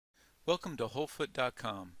Welcome to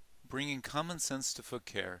WholeFoot.com, bringing common sense to foot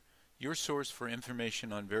care, your source for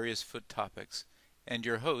information on various foot topics, and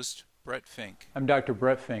your host, Brett Fink. I'm Dr.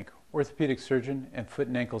 Brett Fink, orthopedic surgeon and foot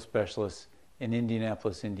and ankle specialist in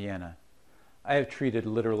Indianapolis, Indiana. I have treated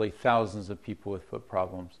literally thousands of people with foot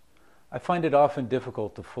problems. I find it often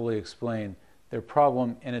difficult to fully explain their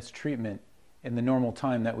problem and its treatment in the normal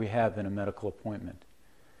time that we have in a medical appointment.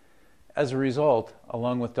 As a result,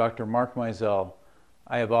 along with Dr. Mark Mizell,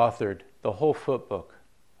 I have authored the Whole Foot Book,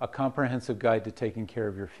 a comprehensive guide to taking care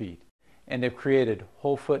of your feet, and have created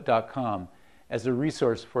WholeFoot.com as a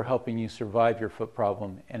resource for helping you survive your foot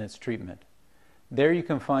problem and its treatment. There you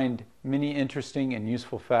can find many interesting and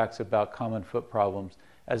useful facts about common foot problems,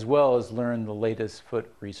 as well as learn the latest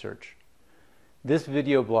foot research. This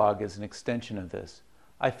video blog is an extension of this.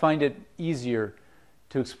 I find it easier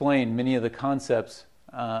to explain many of the concepts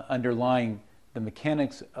underlying the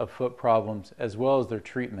mechanics of foot problems as well as their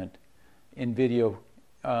treatment in video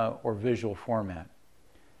or visual format.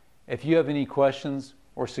 If you have any questions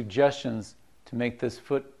or suggestions to make this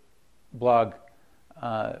foot blog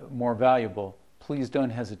more valuable, please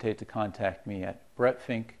don't hesitate to contact me at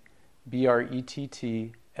brettfink,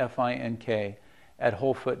 BRETTFINK, at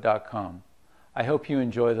WholeFoot.com. I hope you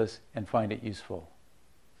enjoy this and find it useful.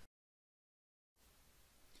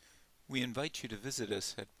 We invite you to visit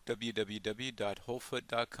us at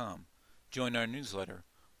www.wholefoot.com. Join our newsletter.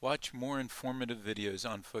 Watch more informative videos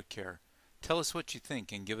on foot care. Tell us what you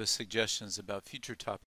think and give us suggestions about future topics.